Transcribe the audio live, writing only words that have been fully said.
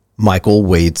Michael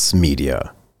Waitze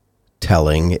Media,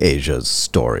 telling Asia's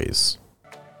stories.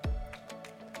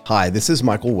 Hi, this is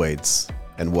Michael Waitze,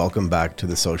 and welcome back to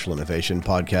the Social Innovation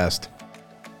Podcast.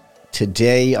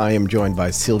 Today, I am joined by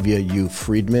Sylvia Yu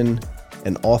Friedman,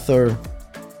 an author,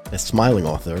 a smiling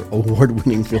author,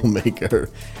 award-winning filmmaker,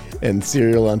 and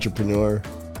serial entrepreneur.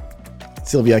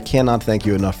 Sylvia, I cannot thank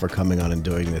you enough for coming on and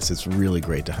doing this. It's really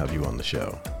great to have you on the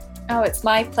show. Oh, it's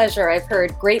my pleasure. I've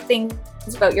heard great things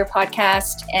about your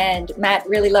podcast, and Matt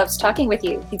really loves talking with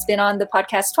you. He's been on the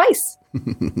podcast twice.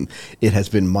 It has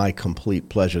been my complete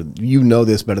pleasure. You know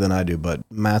this better than I do, but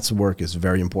Matt's work is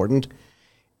very important,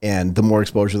 and the more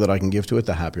exposure that I can give to it,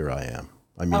 the happier I am.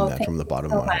 I mean that from the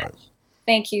bottom of my heart.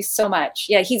 Thank you so much.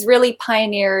 Yeah, he's really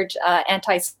pioneered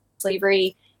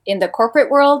anti-slavery in the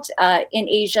corporate world, in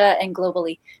Asia and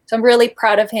globally. So I'm really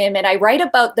proud of him. And I write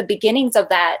about the beginnings of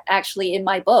that actually in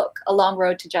my book, A Long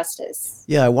Road to Justice.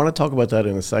 Yeah, I want to talk about that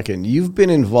in a second. You've been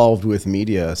involved with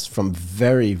media from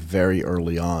very, very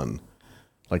early on.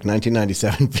 Like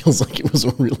 1997 feels like it was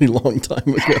a really long time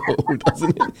ago,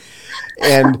 doesn't it?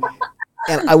 And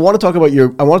I want to talk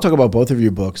about both of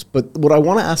your books, but what I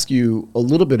want to ask you a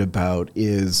little bit about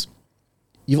is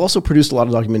you've also produced a lot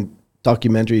of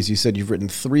documentaries. You said you've written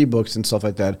 3 books and stuff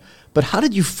like that. But how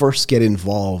did you first get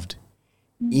involved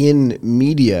in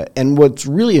media? And what's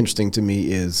really interesting to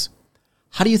me is,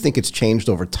 how do you think it's changed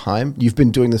over time? You've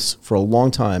been doing this for a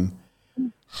long time.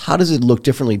 How does it look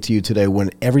differently to you today when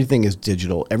everything is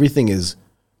digital, everything is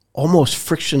almost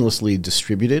frictionlessly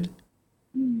distributed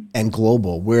and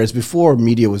global, whereas before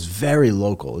media was very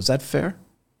local? Is that fair?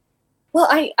 Well,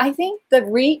 I think the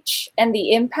reach and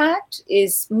the impact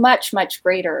is much, much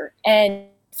greater. And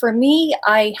for me,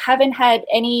 I haven't had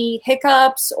any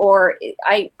hiccups, or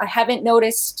I haven't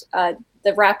noticed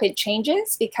the rapid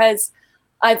changes, because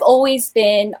I've always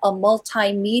been a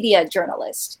multimedia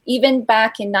journalist. Even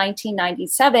back in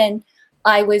 1997,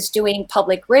 I was doing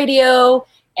public radio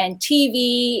and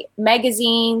TV,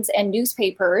 magazines, and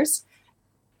newspapers.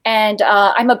 And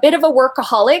I'm a bit of a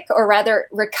workaholic, or rather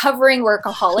recovering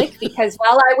workaholic, because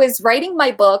while I was writing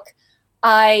my book,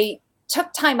 I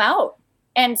took time out.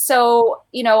 And so,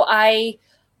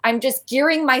 I'm just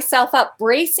gearing myself up,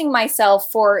 bracing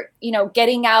myself for,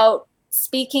 getting out,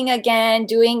 speaking again,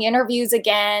 doing interviews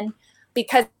again,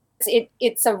 because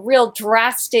it's a real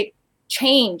drastic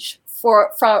change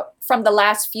from the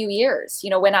last few years,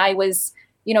 when I was,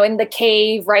 in the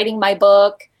cave writing my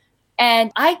book.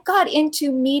 And I got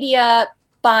into media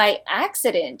by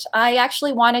accident. I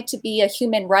actually wanted to be a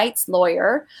human rights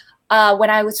lawyer. When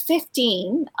I was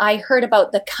 15, I heard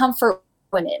about the comfort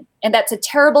women. And that's a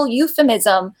terrible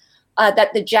euphemism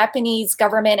that the Japanese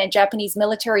government and Japanese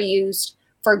military used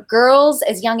for girls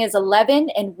as young as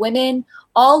 11 and women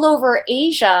all over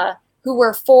Asia who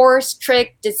were forced,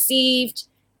 tricked, deceived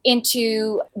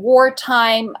into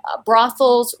wartime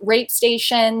brothels, rape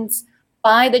stations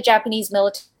by the Japanese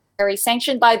military,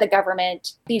 sanctioned by the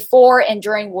government before and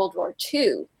during World War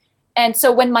II. And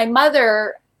so when my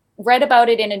mother read about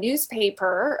it in a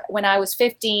newspaper when I was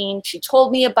 15, she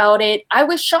told me about it. I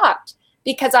was shocked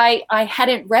because I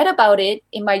hadn't read about it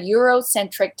in my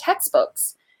Eurocentric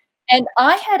textbooks. And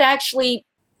I had actually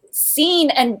seen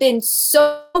and been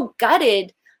so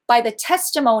gutted by the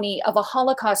testimony of a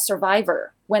Holocaust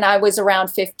survivor when I was around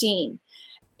 15.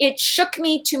 It shook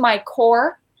me to my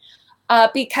core.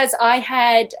 Because I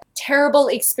had terrible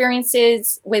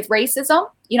experiences with racism.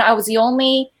 I was the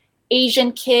only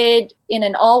Asian kid in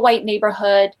an all-white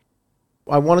neighborhood.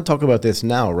 I want to talk about this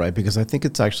now, right? Because I think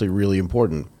it's actually really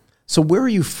important. So where are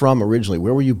you from originally?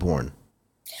 Where were you born?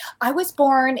 I was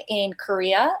born in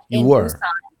Korea. Busan.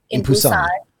 In Busan.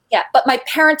 Yeah, but my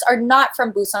parents are not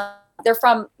from Busan. They're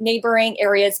from neighboring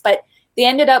areas, but they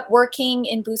ended up working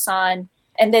in Busan.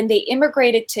 And then they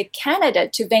immigrated to Canada,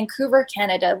 to Vancouver,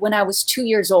 Canada, when I was 2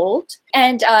 years old.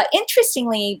 And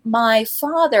interestingly, my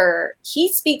father,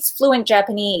 he speaks fluent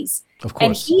Japanese. Of course.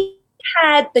 And he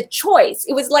had the choice.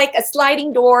 It was like a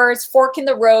sliding doors, fork in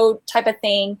the road type of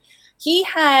thing. He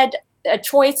had a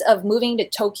choice of moving to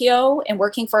Tokyo and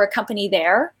working for a company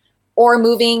there, or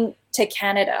moving to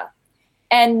Canada.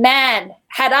 And man,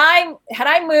 had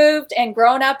I moved and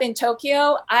grown up in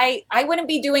Tokyo, I wouldn't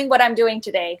be doing what I'm doing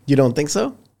today. You don't think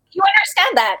so? You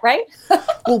understand that, right?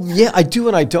 Well, yeah, I do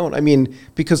and I don't. I mean,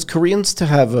 because Koreans to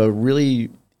have a really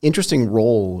interesting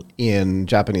role in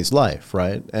Japanese life,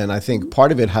 right? And I think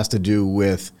part of it has to do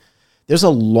with, there's a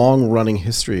long-running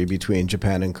history between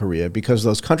Japan and Korea, because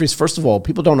those countries, first of all,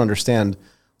 people don't understand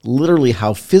literally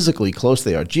how physically close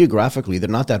they are. Geographically, they're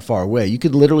not that far away. You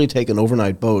could literally take an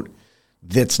overnight boat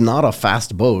that's not a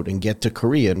fast boat and get to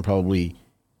Korea in probably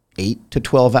 8 to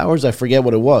 12 hours. I forget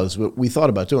what it was, but we thought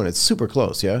about doing it. It's super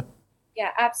close, yeah? Yeah,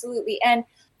 absolutely. And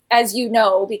as you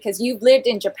know, because you've lived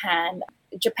in Japan,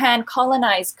 Japan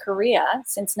colonized Korea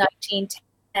since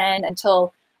 1910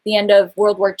 until the end of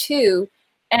World War II.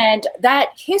 And that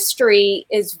history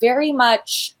is very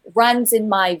much runs in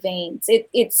my veins.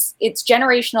 It's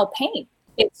generational pain.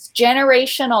 It's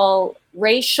generational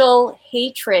racial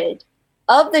hatred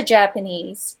of the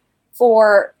Japanese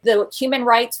for the human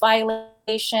rights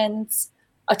violations,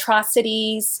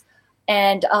 atrocities.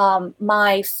 And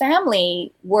my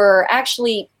family were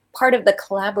actually part of the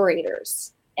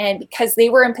collaborators. And because they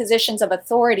were in positions of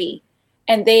authority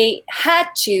and they had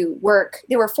to work,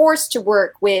 they were forced to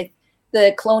work with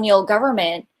the colonial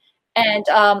government. And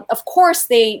of course,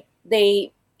 they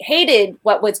hated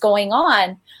what was going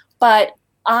on. But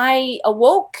I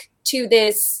awoke to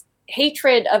this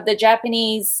hatred of the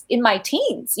Japanese in my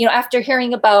teens, after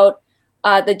hearing about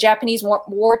the Japanese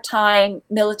wartime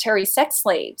military sex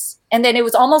slaves. And then it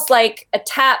was almost like a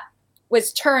tap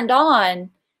was turned on.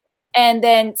 And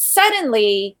then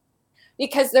suddenly,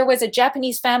 because there was a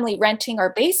Japanese family renting our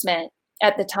basement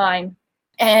at the time,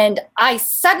 and I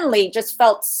suddenly just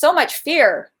felt so much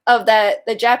fear of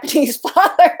the Japanese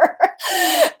father.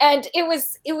 And it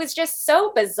was just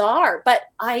so bizarre. But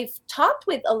I've talked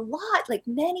with a lot, like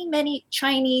many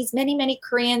Chinese, many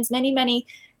Koreans, many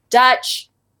Dutch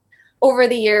over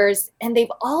the years, and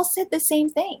they've all said the same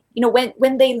thing.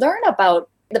 When they learn about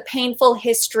the painful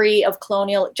history of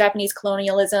Japanese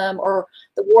colonialism or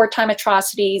the wartime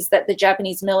atrocities that the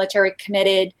Japanese military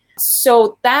committed.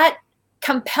 So that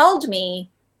compelled me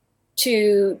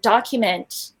to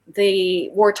document the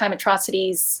wartime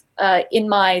atrocities in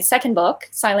my second book,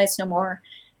 Silence No More.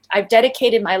 I've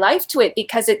dedicated my life to it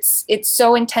because it's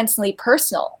so intensely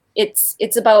personal.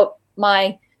 It's about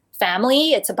my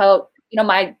family. It's about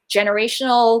my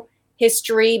generational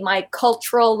history, my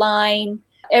cultural line.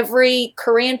 Every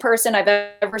Korean person I've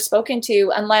ever spoken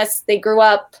to, unless they grew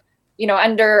up,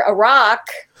 under a rock,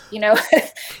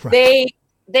 right.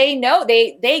 they know,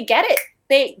 they get it.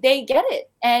 They get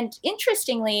it. And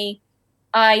interestingly,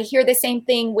 I hear the same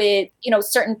thing with,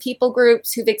 certain people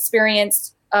groups who've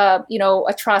experienced,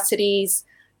 atrocities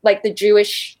like the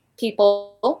Jewish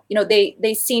people,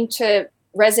 they seem to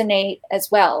resonate as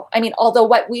well. I mean, although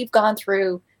what we've gone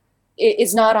through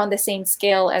is not on the same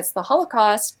scale as the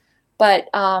Holocaust, but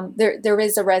there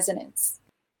is a resonance.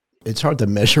 It's hard to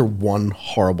measure one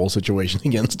horrible situation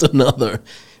against another.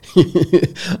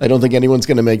 I don't think anyone's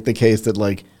going to make the case that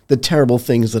like the terrible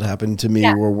things that happened to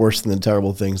me were worse than the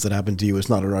terrible things that happened to you. It's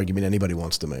not an argument anybody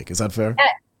wants to make. Is that fair?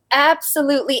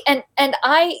 Absolutely. And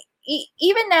I,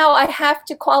 even now, I have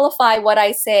to qualify what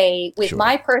I say with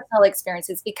my personal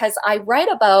experiences, because I write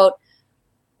about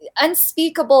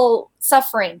unspeakable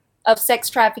suffering of sex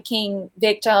trafficking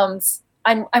victims.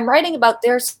 I'm writing about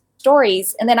their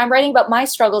stories, and then I'm writing about my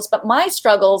struggles, but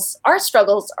our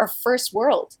struggles are first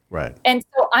world. Right. And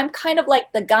so I'm kind of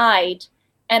like the guide,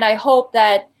 and I hope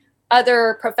that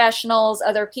other professionals,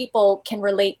 other people can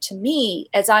relate to me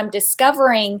as I'm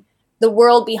discovering the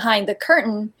world behind the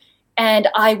curtain. And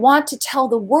I want to tell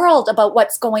the world about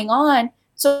what's going on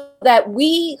so that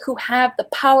we who have the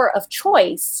power of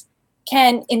choice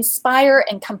can inspire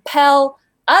and compel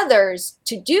others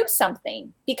to do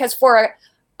something. Because for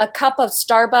a cup of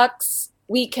Starbucks,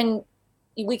 we can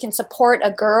support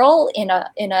a girl in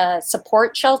a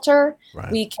support shelter.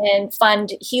 Right. We can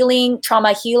fund healing,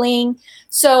 trauma healing.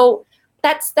 So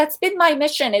that's been my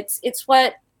mission. It's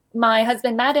what my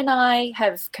husband Matt and I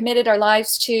have committed our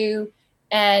lives to.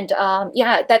 And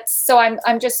so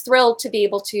I'm just thrilled to be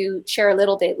able to share a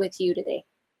little bit with you today.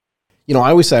 I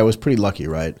always say I was pretty lucky,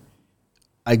 right?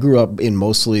 I grew up in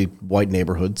mostly white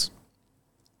neighborhoods.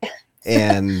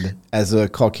 And as a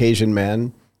Caucasian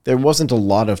man, there wasn't a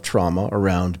lot of trauma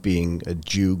around being a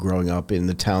Jew growing up in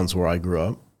the towns where I grew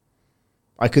up.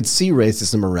 I could see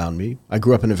racism around me. I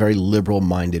grew up in a very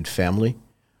liberal-minded family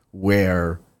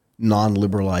where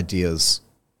non-liberal ideas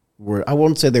were, I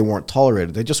won't say they weren't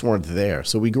tolerated, they just weren't there.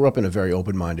 So we grew up in a very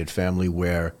open-minded family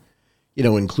where,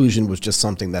 inclusion was just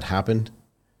something that happened.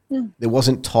 It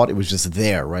wasn't taught, it was just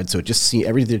there, right? So it just seemed,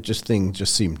 everything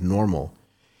just seemed normal.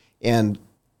 And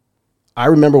I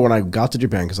remember when I got to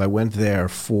Japan, because I went there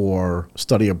for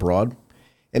study abroad,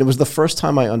 and it was the first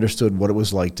time I understood what it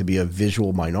was like to be a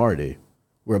visual minority,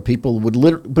 where people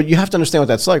would but you have to understand what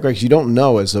that's like, right? Because you don't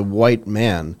know as a white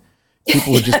man,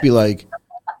 people would just be like,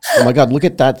 oh my God, look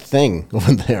at that thing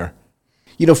over there.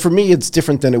 For me, it's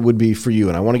different than it would be for you,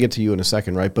 and I want to get to you in a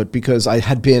second, right? But because I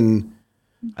had been,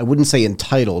 I wouldn't say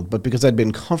entitled, but because I'd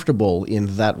been comfortable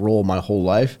in that role my whole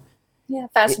life, Yeah,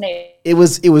 fascinating. It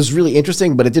was really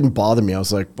interesting, but it didn't bother me. I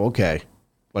was like, okay,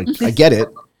 like I get it,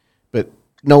 but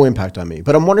no impact on me.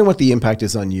 But I'm wondering what the impact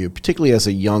is on you, particularly as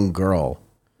a young girl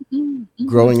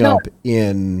growing up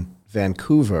in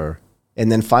Vancouver, and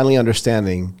then finally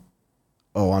understanding,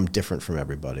 oh, I'm different from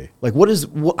everybody. Like, what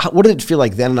did it feel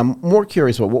like then? And I'm more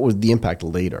curious about what was the impact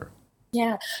later.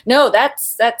 Yeah, no,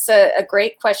 that's a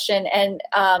great question. And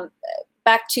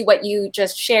back to what you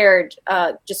just shared,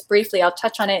 just briefly, I'll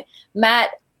touch on it.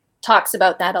 Matt talks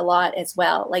about that a lot as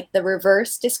well, like the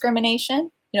reverse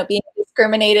discrimination, being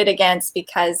discriminated against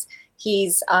because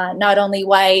he's not only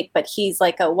white, but he's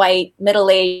like a white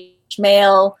middle-aged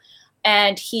male,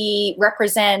 and he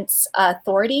represents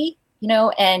authority,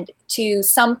 and to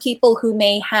some people who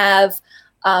may have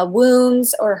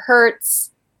wounds or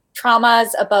hurts, traumas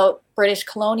about British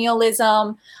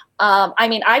colonialism.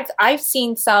 I've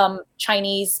seen some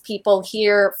Chinese people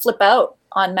here flip out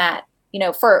on Matt,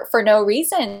 for no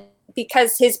reason,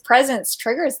 because his presence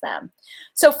triggers them.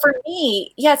 So for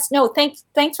me, yes, no, thanks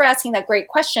for asking that great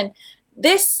question.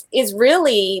 This is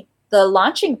really the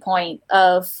launching point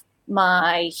of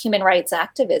my human rights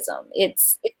activism. If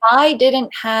I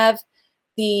didn't have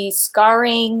the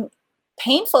scarring,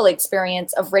 painful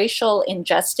experience of racial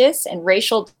injustice and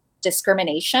racial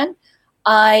discrimination,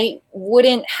 I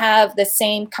wouldn't have the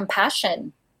same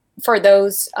compassion for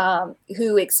those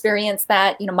who experience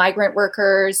that, migrant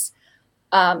workers,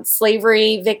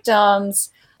 slavery victims.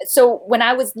 So when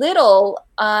I was little,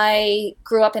 I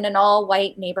grew up in an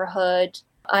all-white neighborhood.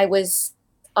 I was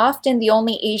often the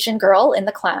only Asian girl in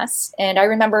the class. And I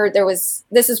remember this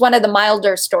is one of the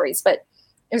milder stories, but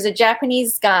there was a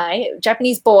Japanese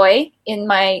boy in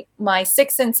my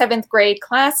 6th and 7th grade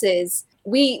classes.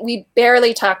 We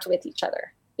barely talked with each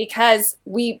other because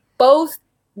we both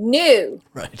knew,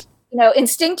 right,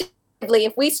 instinctively,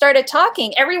 if we started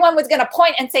talking, everyone was going to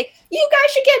point and say, you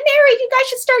guys should get married, you guys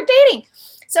should start dating.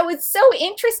 So it's so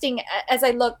interesting as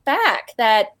I look back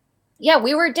that, yeah,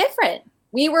 we were different.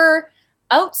 We were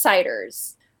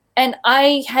outsiders. And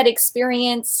I had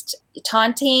experienced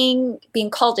taunting, being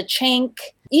called a chink,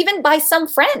 even by some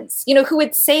friends, who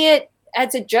would say it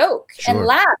as a joke and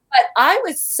laugh. But I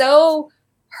was so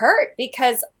hurt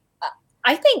because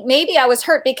I think maybe I was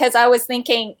hurt because I was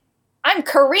thinking, I'm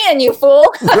Korean, you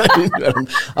fool. Right.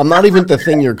 I'm not even the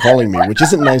thing you're calling me, which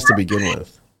isn't nice to begin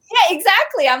with. Yeah,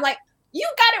 exactly. I'm like, you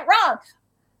got it wrong.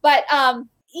 But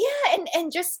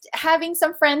and just having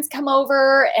some friends come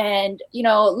over and,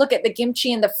 look at the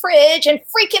kimchi in the fridge and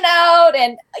freaking out.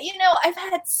 And, I've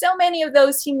had so many of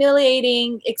those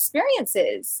humiliating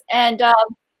experiences. And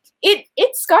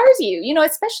it scars you,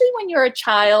 especially when you're a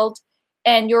child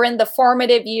and you're in the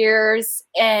formative years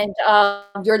and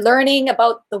you're learning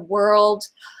about the world.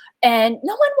 And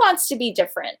no one wants to be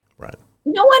different. Right.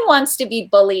 No one wants to be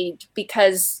bullied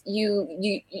because you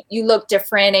look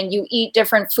different and you eat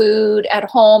different food at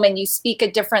home and you speak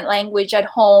a different language at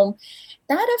home.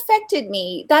 That affected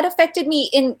me.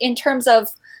 In terms of,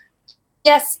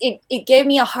 yes, it gave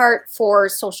me a heart for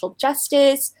social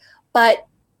justice, but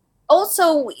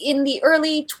also in the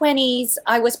early 20s,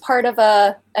 I was part of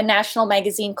a national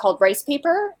magazine called Rice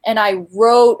Paper, and I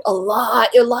wrote a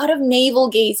lot of navel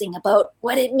gazing about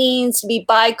what it means to be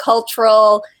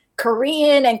bicultural,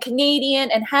 Korean and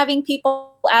Canadian, and having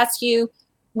people ask you,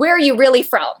 where are you really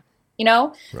from?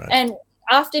 Right. And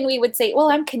often we would say,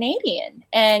 well, I'm Canadian.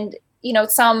 And,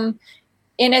 some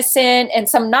innocent and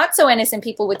some not so innocent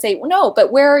people would say, well, no,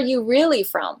 but where are you really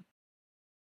from?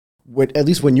 At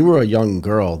least when you were a young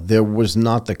girl, there was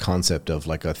not the concept of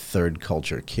like a third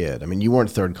culture kid. I mean, you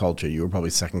weren't third culture. You were probably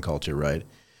second culture, right?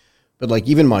 But like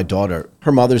even my daughter,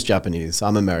 her mother's Japanese,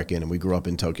 I'm American, and we grew up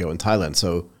in Tokyo and Thailand.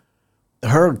 So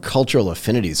her cultural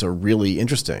affinities are really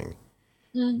interesting.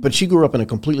 But she grew up in a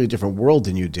completely different world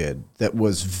than you did that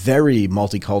was very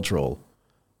multicultural,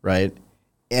 right?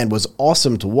 And was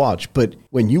awesome to watch. But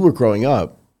when you were growing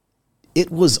up,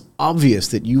 it was obvious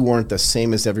that you weren't the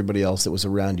same as everybody else that was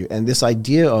around you. And this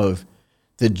idea of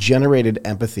the generated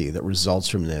empathy that results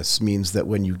from this means that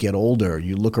when you get older,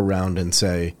 you look around and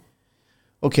say,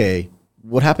 okay,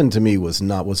 what happened to me was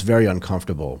very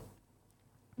uncomfortable.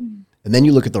 And then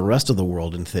you look at the rest of the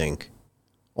world and think,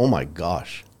 oh my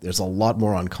gosh, there's a lot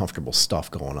more uncomfortable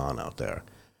stuff going on out there.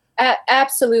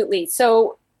 Absolutely.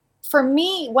 So for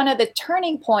me, one of the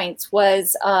turning points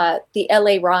was the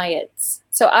LA riots.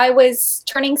 So I was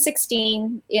turning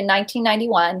 16 in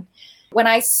 1991 when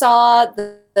I saw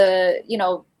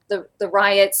the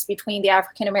riots between the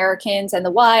African Americans and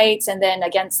the whites, and then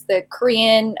against the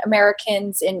Korean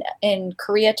Americans in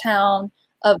Koreatown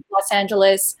of Los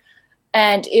Angeles.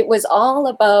 And it was all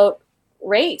about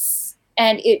race.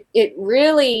 And it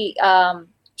really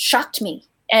shocked me.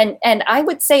 And I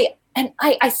would say, and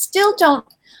I still don't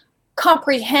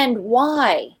comprehend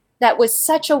why that was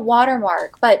such a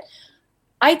watermark. But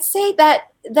I'd say that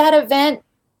that event,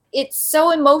 it's so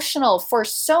emotional for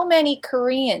so many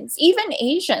Koreans, even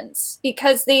Asians,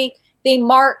 because they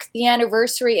mark the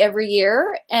anniversary every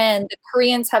year, and the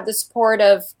Koreans have the support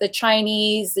of the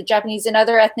Chinese, the Japanese, and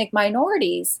other ethnic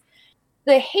minorities.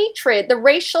 The hatred, the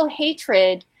racial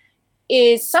hatred,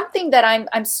 is something that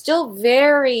I'm still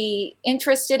very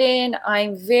interested in.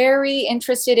 I'm very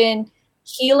interested in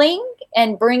healing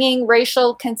and bringing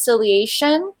racial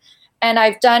conciliation. And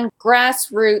I've done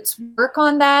grassroots work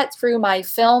on that through my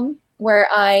film, where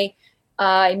I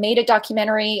made a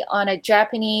documentary on a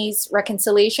Japanese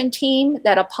reconciliation team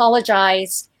that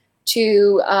apologized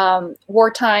to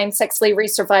wartime sex slavery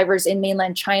survivors in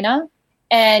mainland China.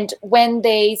 And when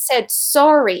they said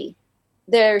sorry,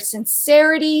 their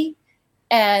sincerity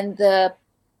and the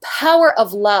power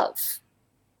of love,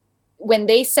 when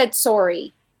they said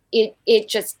sorry, it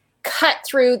just cut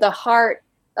through the heart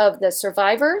of the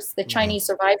survivors, the Chinese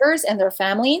survivors and their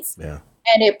families. Yeah.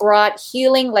 And it brought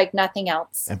healing like nothing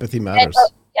else. Empathy matters.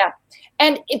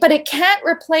 And, but it can't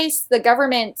replace the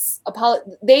government's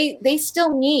apology. They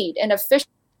still need an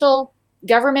official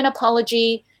government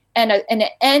apology and an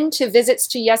end to visits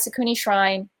to Yasukuni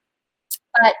Shrine.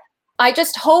 But I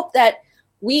just hope that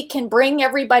we can bring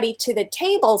everybody to the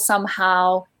table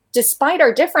somehow, despite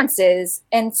our differences,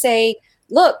 and say,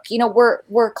 look, you know,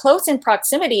 we're close in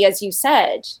proximity, as you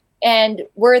said, and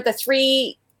we're the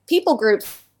three people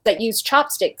groups that use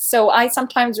chopsticks. So I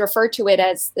sometimes refer to it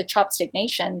as the chopstick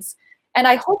nations. And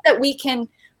I hope that we can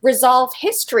resolve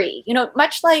history, you know,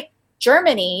 much like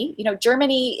Germany. You know,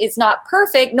 Germany is not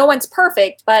perfect. No one's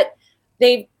perfect, but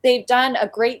they've done a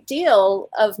great deal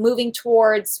of moving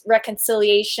towards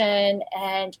reconciliation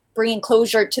and bringing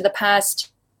closure to the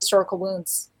past historical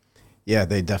wounds. Yeah,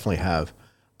 they definitely have.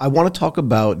 I want to talk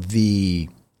about the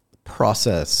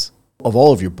process of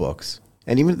all of your books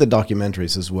and even the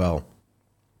documentaries as well,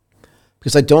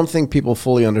 because I don't think people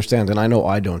fully understand, and I know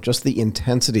I don't, just the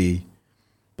intensity,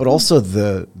 but also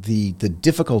the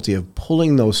difficulty of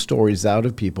pulling those stories out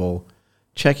of people,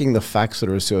 checking the facts that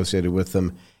are associated with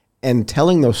them, and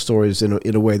telling those stories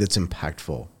in a way that's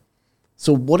impactful.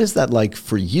 So what is that like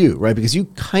for you, right? Because you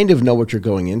kind of know what you're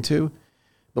going into,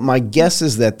 but my guess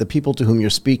is that the people to whom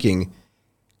you're speaking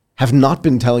have not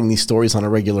been telling these stories on a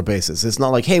regular basis. It's not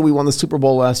like, hey, we won the Super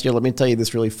Bowl last year, let me tell you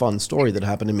this really fun story that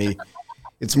happened to me.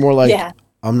 It's more like,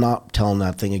 I'm not telling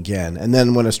that thing again. And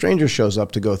then when a stranger shows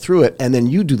up to go through it, and then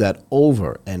you do that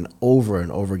over and over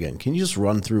and over again. Can you just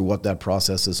run through what that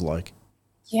process is like?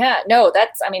 Yeah, no,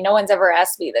 no one's ever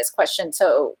asked me this question,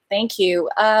 so thank you.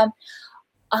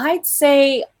 I'd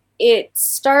say it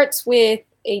starts with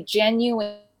a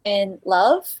genuine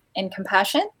love and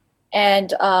compassion.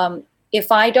 And if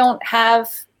I don't have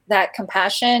that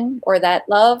compassion or that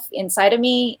love inside of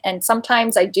me, and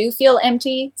sometimes I do feel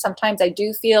empty, sometimes I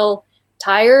do feel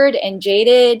tired and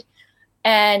jaded,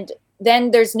 and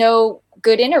then there's no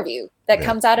good interview that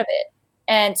comes out of it.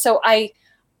 And so I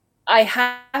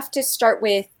have to start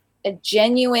with a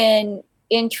genuine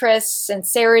interest,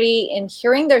 sincerity in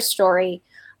hearing their story.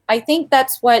 I think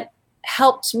that's what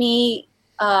helped me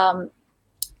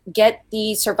get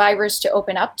the survivors to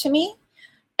open up to me.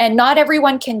 And not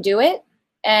everyone can do it.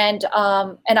 And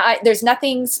there's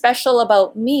nothing special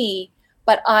about me,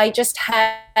 but I just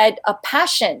had a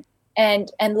passion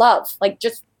and love, like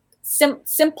just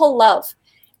simple love.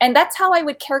 And that's how I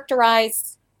would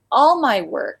characterize all my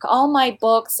work, all my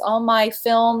books, all my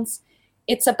films.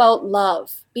 It's about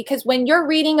love. Because when you're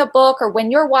reading a book or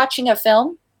when you're watching a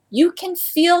film, you can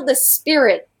feel the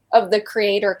spirit of the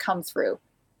creator come through.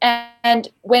 And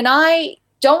when I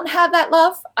don't have that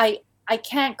love, I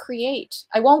can't create.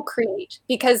 I won't create,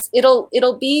 because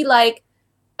it'll be like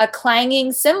a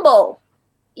clanging cymbal.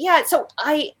 Yeah, so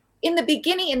in the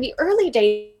beginning, in the early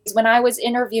days, when I was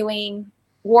interviewing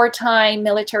wartime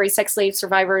military sex slave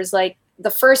survivors, like the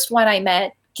first one I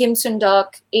met, Kim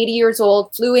Sun-duk, 80 years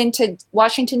old, flew into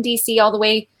Washington, D.C. all the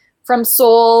way from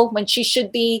Seoul when she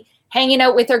should be hanging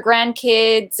out with her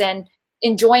grandkids and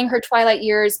enjoying her twilight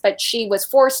years, but she was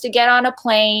forced to get on a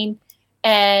plane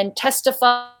and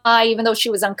testify, even though she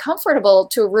was uncomfortable,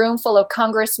 to a room full of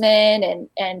congressmen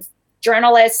and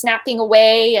journalists snapping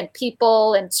away and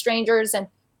people and strangers. And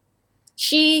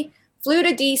she flew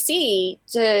to DC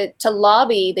to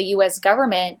lobby the US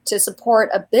government to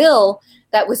support a bill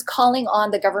that was calling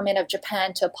on the government of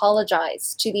Japan to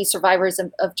apologize to the survivors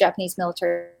of Japanese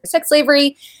military sex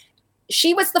slavery.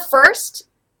 She was the first.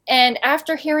 And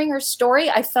after hearing her story,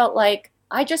 I felt like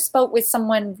I just spoke with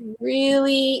someone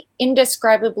really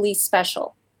indescribably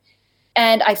special.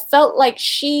 And I felt like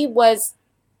she was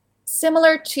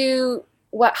similar to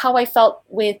how I felt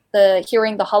with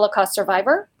hearing the Holocaust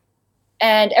survivor.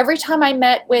 And every time I've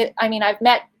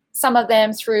met some of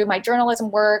them through my journalism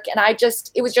work, and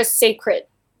it was just sacred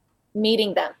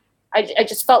meeting them. I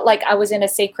just felt like I was in a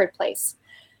sacred place.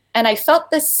 And I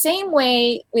felt the same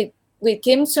way with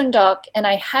Kim Sun-duk, and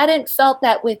I hadn't felt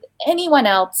that with anyone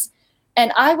else.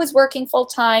 And I was working full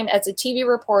time as a TV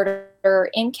reporter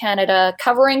in Canada,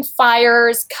 covering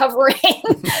fires, covering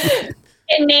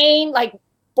inane, like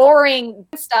boring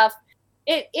stuff.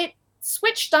 It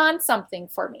switched on something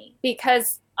for me,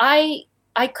 because I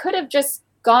could have just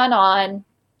gone on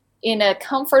in a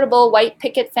comfortable white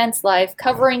picket fence life,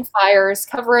 covering fires,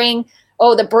 covering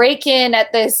the break-in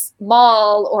at this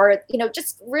mall, or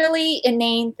just really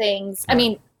inane things. Right. I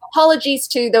mean, apologies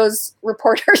to those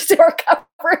reporters who are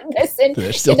covering this in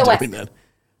the West. That.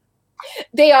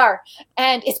 They are,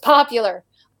 and it's popular.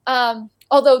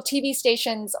 Although TV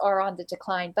stations are on the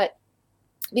decline, but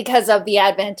because of the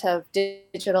advent of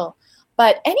digital.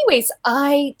 But anyways,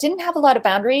 I didn't have a lot of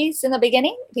boundaries in the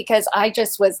beginning, because I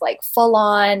just was like full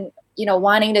on,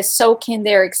 wanting to soak in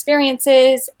their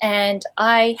experiences. And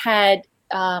I had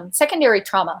secondary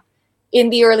trauma in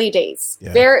the early days,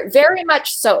 very, very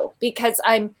much so, because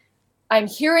I'm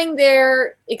hearing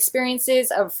their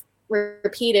experiences of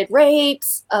repeated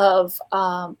rapes, of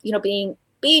being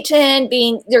beaten,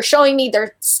 they're showing me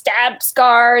their stab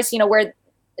scars, where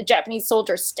the Japanese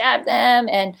soldiers stabbed them.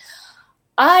 And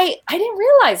I didn't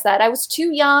realize that. I was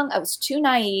too young. I was too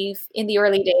naive in the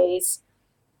early days.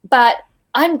 But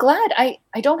I'm glad I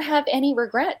don't have any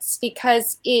regrets,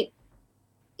 because it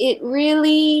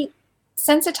really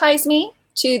sensitized me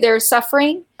to their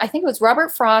suffering. I think it was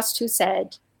Robert Frost who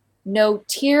said, "No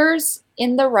tears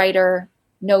in the writer,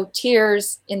 no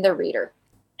tears in the reader."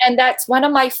 And that's one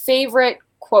of my favorite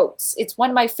quotes. It's one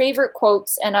of my favorite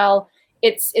quotes, and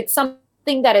it's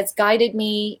something that has guided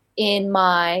me in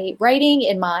my writing,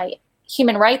 in my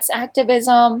human rights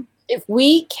activism. If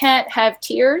we can't have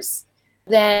tears,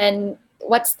 then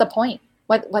what's the point?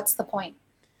 What's the point?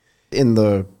 In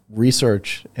the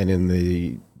research and in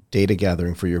the data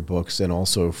gathering for your books, and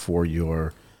also for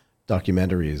your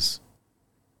documentaries,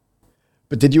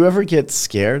 but did you ever get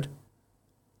scared?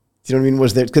 Do you know what I mean?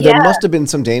 Was there, because there must have been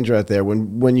some danger out there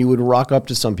when you would rock up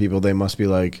to some people, they must be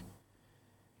like,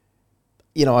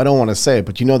 I don't want to say it,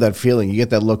 but that feeling, you get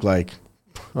that look like,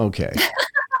 okay.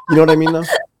 You know what I mean, though?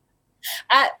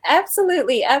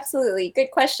 Absolutely. Absolutely.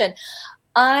 Good question.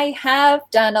 I have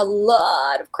done a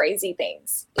lot of crazy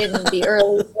things in the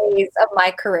early days of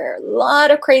my career. A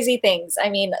lot of crazy things. I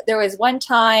mean, there was one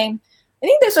time, I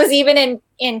think this was even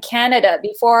in Canada,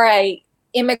 before I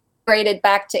immigrated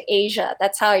back to Asia.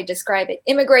 That's how I describe it,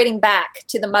 immigrating back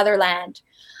to the motherland.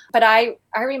 But I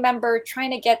remember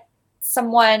trying to get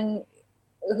someone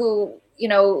who,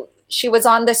 she was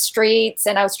on the streets,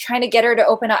 and I was trying to get her to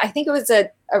open up. I think it was a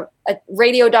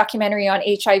radio documentary on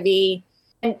HIV.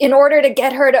 And in order to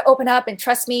get her to open up and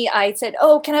trust me, I said,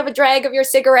 "Oh, can I have a drag of your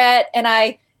cigarette?" And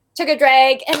I took a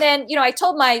drag. And then, I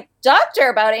told my doctor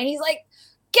about it, and he's like,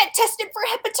 "Get tested for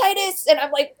hepatitis." And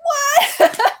I'm like,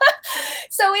 "What?"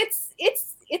 So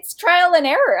it's trial and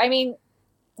error. I mean,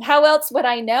 how else would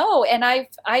I know? And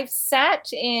I've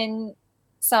sat in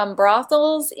some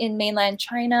brothels in mainland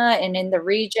China and in the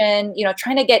region,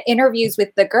 trying to get interviews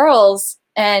with the girls.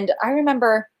 And I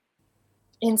remember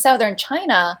in southern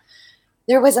China,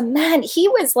 there was a man, he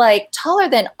was like taller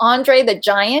than Andre the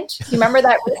Giant. You remember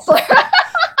that wrestler?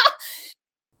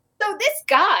 So this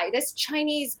guy, this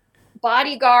Chinese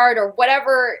bodyguard or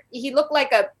whatever, he looked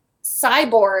like a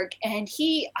cyborg. And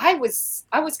I was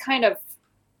kind of,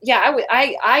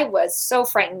 I was so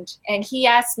frightened. And he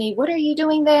asked me, "What are you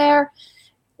doing there?"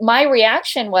 My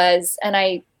reaction was, and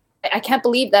I can't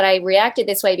believe that I reacted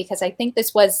this way, because I think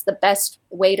this was the best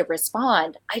way to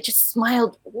respond. I just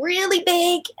smiled really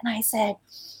big, and I said,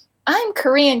 "I'm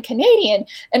Korean Canadian,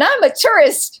 and I'm a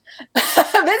tourist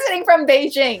visiting from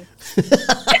Beijing."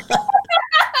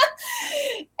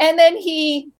 And then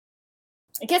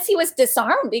I guess he was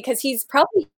disarmed, because he's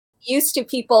probably used to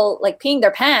people like peeing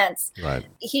their pants. Right.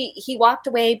 He walked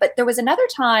away. But there was another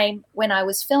time when I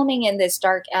was filming in this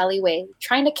dark alleyway,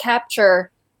 trying to capture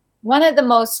one of the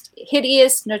most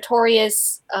hideous,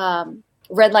 notorious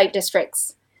red light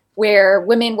districts, where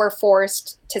women were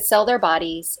forced to sell their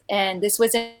bodies. And this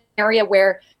was an area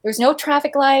where there's no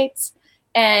traffic lights,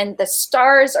 and the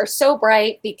stars are so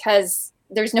bright because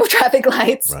there's no traffic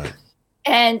lights. Right.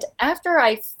 And after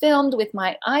I filmed with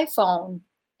my iPhone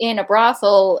in a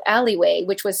brothel alleyway,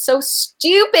 which was so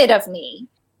stupid of me,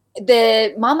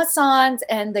 the mama sans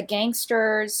and the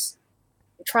gangsters,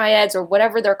 triads or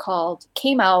whatever they're called,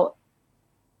 came out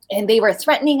and they were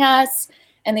threatening us,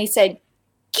 and they said,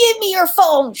 "Give me your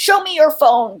phone, show me your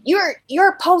phone.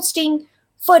 You're posting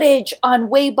footage on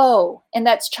Weibo," and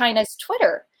that's China's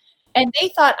Twitter. And they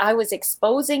thought I was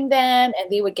exposing them and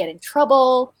they would get in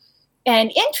trouble.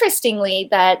 And interestingly,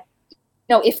 that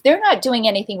if they're not doing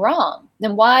anything wrong,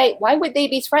 then why would they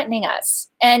be threatening us?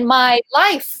 And my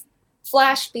life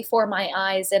flashed before my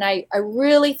eyes, and I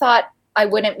really thought I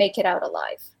wouldn't make it out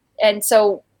alive. And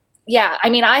so, yeah, I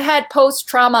mean, I had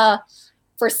post-trauma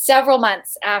for several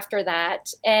months after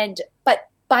that. But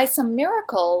by some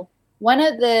miracle, one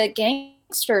of the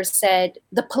gangsters said,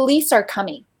 "The police are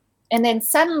coming." And then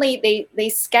suddenly they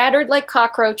scattered like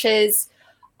cockroaches.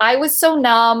 I was so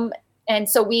numb. And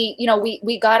so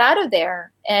we got out of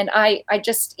there. And I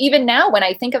just, even now, when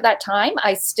I think of that time,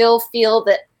 I still feel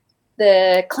that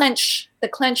the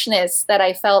clenchness that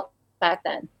I felt back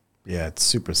then. Yeah, it's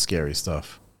super scary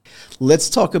stuff. Let's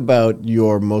talk about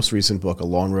your most recent book, A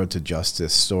Long Road to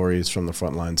Justice, Stories from the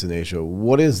Front Lines in Asia.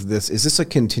 What is this? Is this a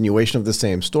continuation of the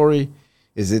same story?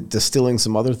 Is it distilling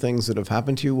some other things that have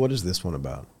happened to you? What is this one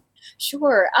about?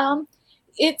 Sure.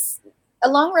 It's A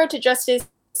Long Road to Justice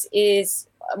is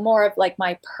more of like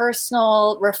my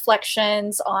personal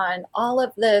reflections on all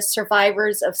of the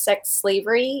survivors of sex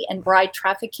slavery and bride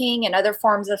trafficking and other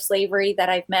forms of slavery that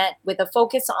I've met, with a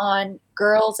focus on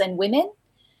girls and women.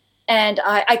 And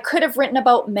I could have written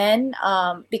about men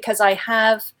because I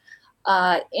have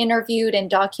interviewed and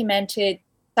documented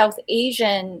South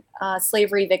Asian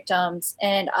slavery victims,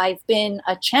 and I've been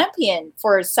a champion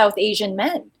for South Asian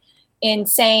men in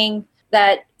saying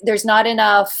that there's not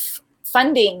enough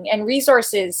funding and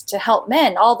resources to help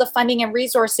men. All the funding and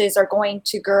resources are going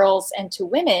to girls and to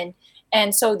women.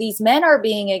 And so these men are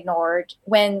being ignored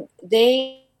when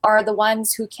they are the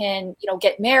ones who can,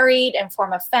 get married and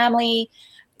form a family.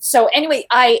 So anyway,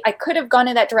 I could have gone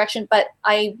in that direction, but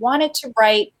I wanted to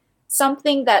write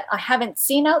something that I haven't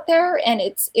seen out there. And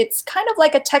it's kind of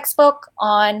like a textbook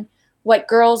on what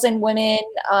girls and women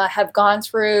have gone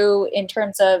through in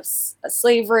terms of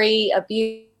slavery,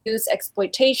 abuse,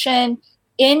 exploitation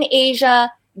in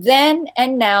Asia, then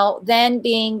and now, then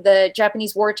being the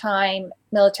Japanese wartime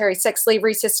military sex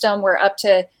slavery system, where up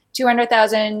to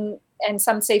 200,000 and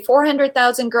some say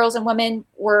 400,000 girls and women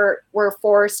were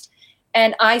forced.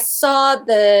 And I saw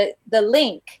the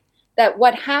link that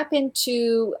what happened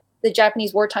to the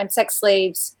Japanese wartime sex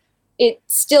slaves, it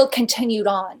still continued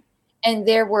on. And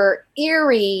there were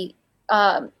eerie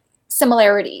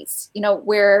similarities,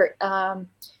 where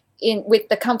with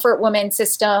the comfort woman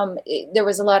system, there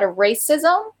was a lot of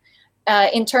racism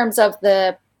in terms of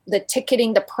the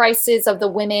ticketing, the prices of the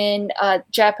women.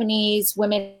 Japanese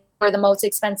women were the most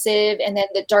expensive, and then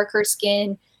the darker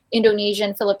skin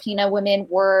Indonesian, Filipino women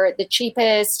were the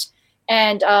cheapest.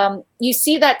 And you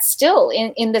see that still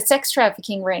in the sex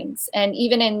trafficking rings, and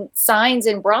even in signs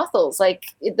in brothels. Like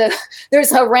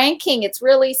there's a ranking. It's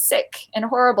really sick and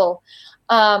horrible.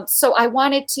 So I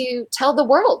wanted to tell the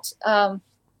world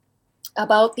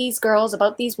about these girls,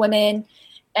 about these women,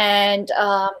 and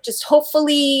just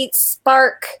hopefully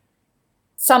spark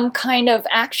some kind of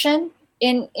action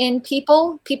in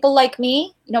people like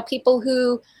me. People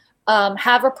who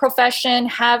have a profession,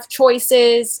 have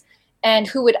choices, and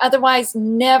who would otherwise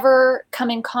never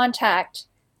come in contact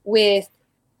with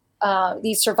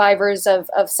these survivors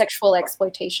of sexual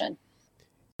exploitation.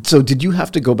 So did you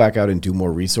have to go back out and do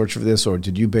more research for this, or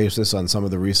did you base this on some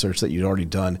of the research that you'd already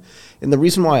done? And the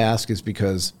reason why I ask is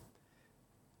because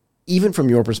even from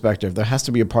your perspective, there has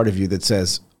to be a part of you that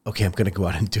says, okay, I'm going to go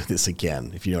out and do this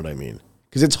again, if you know what I mean.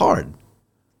 Because it's hard.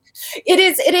 It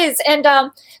is. And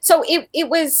so it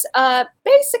was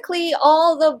basically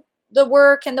all the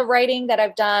work and the writing that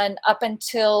I've done up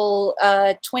until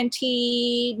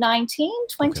 2019,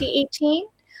 2018,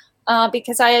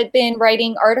 because I had been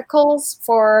writing articles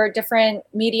for different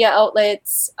media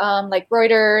outlets like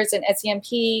Reuters and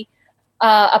SEMP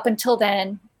up until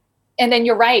then. And then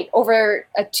you're right, over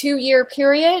a 2-year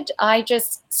period, I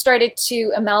just started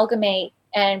to amalgamate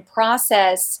and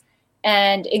process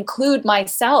and include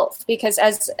myself, because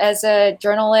as a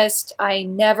journalist, I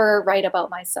never write about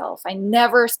myself. I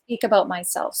never speak about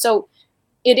myself. So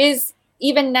it is,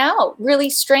 even now, really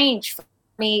strange for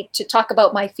me to talk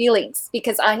about my feelings,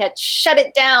 because I had shut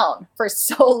it down for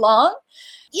so long.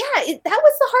 Yeah, that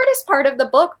was the hardest part of the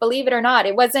book, believe it or not.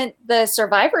 It wasn't the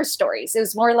survivor stories. It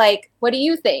was more like, what do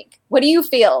you think? What do you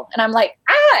feel? And I'm like,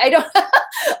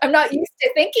 I'm not used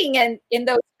to thinking in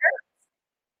those terms.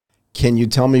 Can you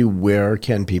tell me, where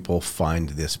can people find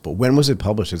this book? When was it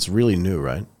published? It's really new,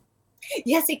 right?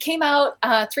 Yes, it came out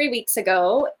 3 weeks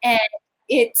ago, and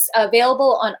it's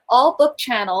available on all book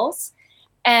channels.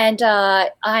 And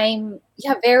I'm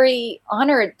very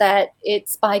honored that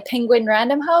it's by Penguin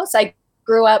Random House. I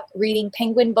grew up reading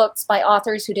Penguin books by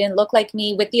authors who didn't look like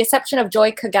me, with the exception of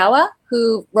Joy Kagawa,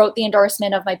 who wrote the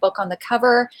endorsement of my book on the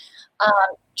cover.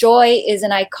 Joy is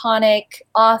an iconic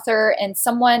author and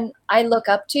someone I look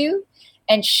up to.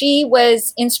 And she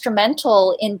was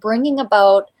instrumental in bringing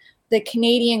about the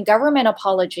Canadian government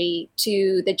apology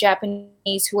to the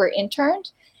Japanese who were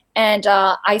interned. And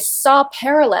I saw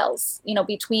parallels,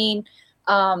 between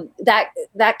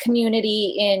that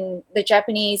community in the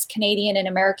Japanese, Canadian, and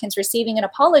Americans receiving an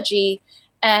apology.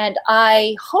 And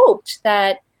I hoped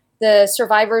that the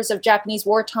survivors of Japanese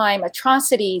wartime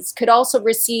atrocities could also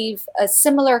receive a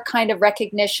similar kind of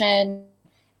recognition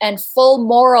and full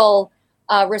moral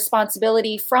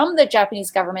responsibility from the Japanese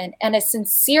government, and a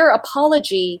sincere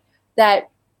apology that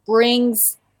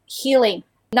brings healing,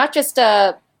 not just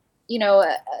like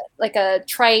a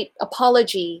trite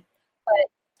apology, but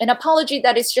an apology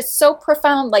that is just so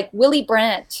profound, like Willy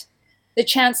Brandt, the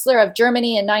Chancellor of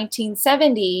Germany in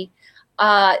 1970.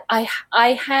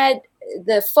 I had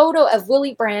the photo of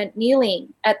Willy Brandt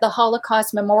kneeling at the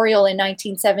Holocaust Memorial in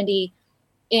 1970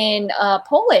 in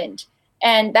Poland.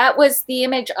 And that was the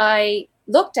image I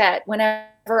looked at when I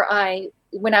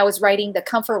was writing the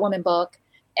Comfort Woman book.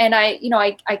 And I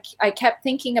kept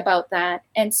thinking about that.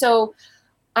 And so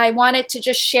I wanted to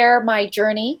just share my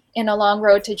journey in a long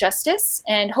road to justice,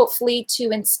 and hopefully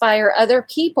to inspire other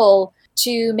people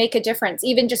to make a difference.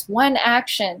 Even just one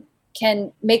action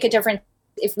can make a difference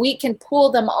if we can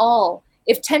pool them all.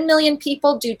 If 10 million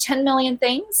people do 10 million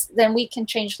things, then we can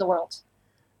change the world.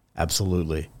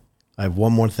 Absolutely. I have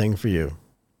one more thing for you.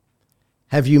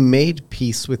 Have you made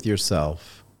peace with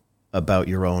yourself about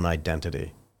your own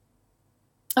identity?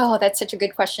 Oh, that's such a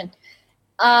good question.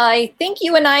 I think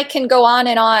you and I can go on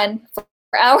and on for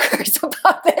hours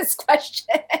about this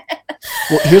question.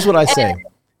 Well, here's what I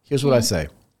say.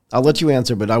 I'll let you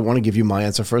answer, but I want to give you my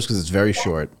answer first because it's very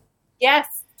short.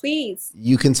 Yes, please.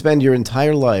 You can spend your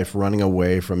entire life running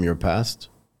away from your past,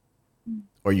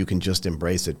 or you can just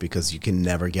embrace it, because you can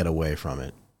never get away from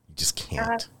it. You just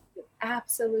can't.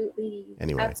 Absolutely.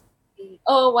 Anyway. Absolutely.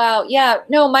 Oh, wow. Yeah.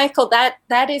 No, Michael,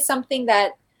 that is something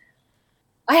that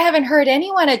I haven't heard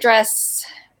anyone address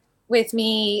with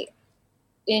me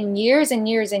in years and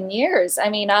years and years. I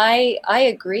mean, I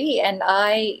agree. And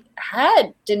I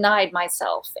had denied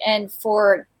myself. And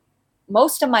for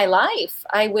most of my life,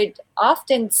 I would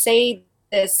often say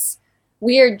this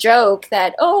weird joke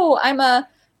that, oh, I'm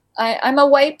a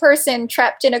white person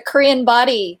trapped in a Korean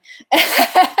body.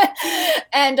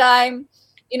 And I'm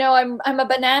a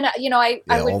banana, I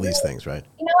would, all these things, right?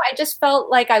 I just felt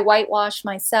like I whitewashed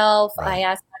myself. Right. I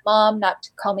asked my mom not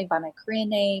to call me by my Korean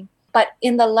name. But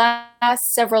in the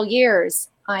last several years,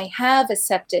 I have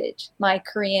accepted my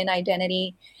Korean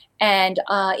identity. And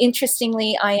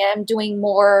interestingly, I am doing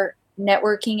more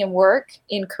networking and work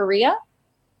in Korea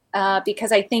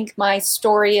because I think my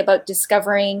story about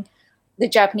discovering the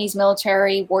Japanese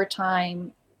military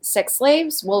wartime sex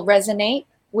slaves will resonate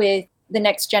with the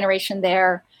next generation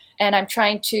there. And I'm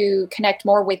trying to connect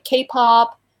more with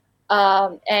K-pop.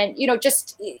 And,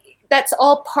 just that's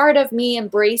all part of me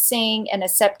embracing and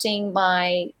accepting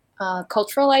my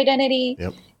cultural identity.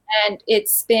 Yep. And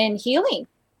it's been healing.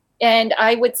 And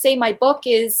I would say my book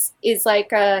is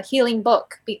like a healing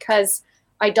book, because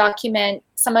I document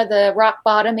some of the rock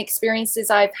bottom experiences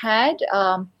I've had.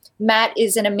 Matt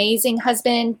is an amazing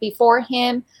husband. Before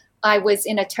him, I was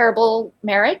in a terrible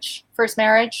marriage, first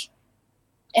marriage.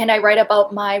 And I write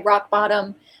about my rock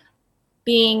bottom,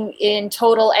 being in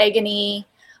total agony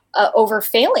over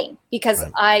failing, because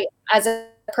Right. I, as a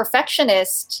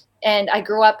perfectionist, and I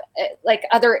grew up like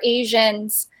other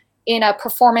Asians in a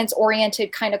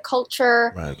performance-oriented kind of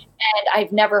culture. Right. And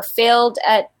I've never failed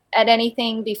at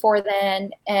anything before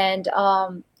then. And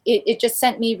it just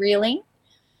sent me reeling.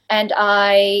 And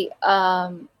I,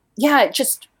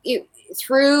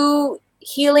 through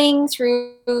healing,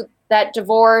 through that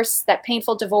divorce, that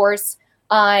painful divorce,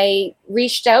 I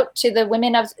reached out to the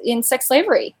women in sex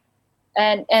slavery.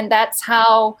 And that's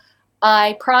how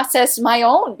I processed my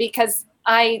own, because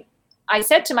I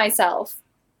said to myself,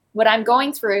 what I'm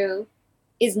going through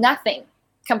is nothing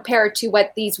compared to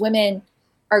what these women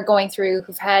are going through,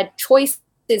 who've had choices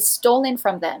stolen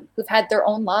from them, who've had their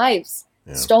own lives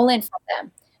stolen from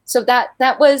them. So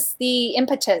that was the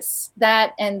impetus,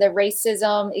 that and the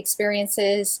racism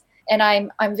experiences. And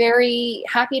I'm very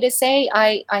happy to say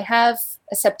I have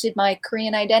accepted my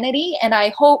Korean identity, and I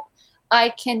hope I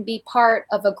can be part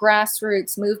of a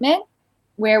grassroots movement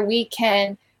where we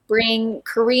can bring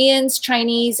Koreans,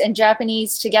 Chinese, and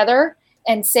Japanese together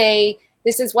and say,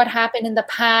 this is what happened in the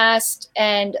past,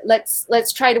 and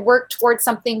let's try to work towards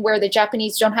something where the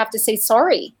Japanese don't have to say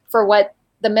sorry for what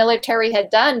the military had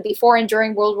done before and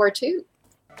during World War II.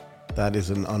 That is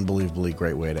an unbelievably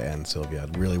great way to end, Sylvia.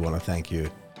 I really want to thank you,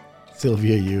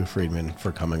 Sylvia Yu Friedman,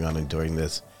 for coming on and doing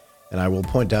this. And I will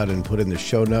point out and put in the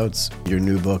show notes your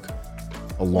new book,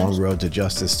 A Long Road to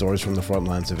Justice, Stories from the Front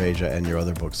Lines of Asia, and your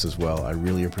other books as well. I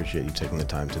really appreciate you taking the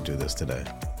time to do this today.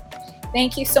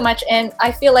 Thank you so much. And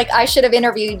I feel like I should have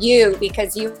interviewed you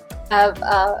because you have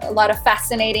a lot of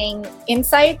fascinating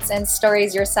insights and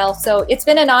stories yourself. So it's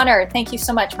been an honor. Thank you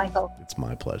so much, Michael. It's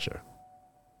my pleasure.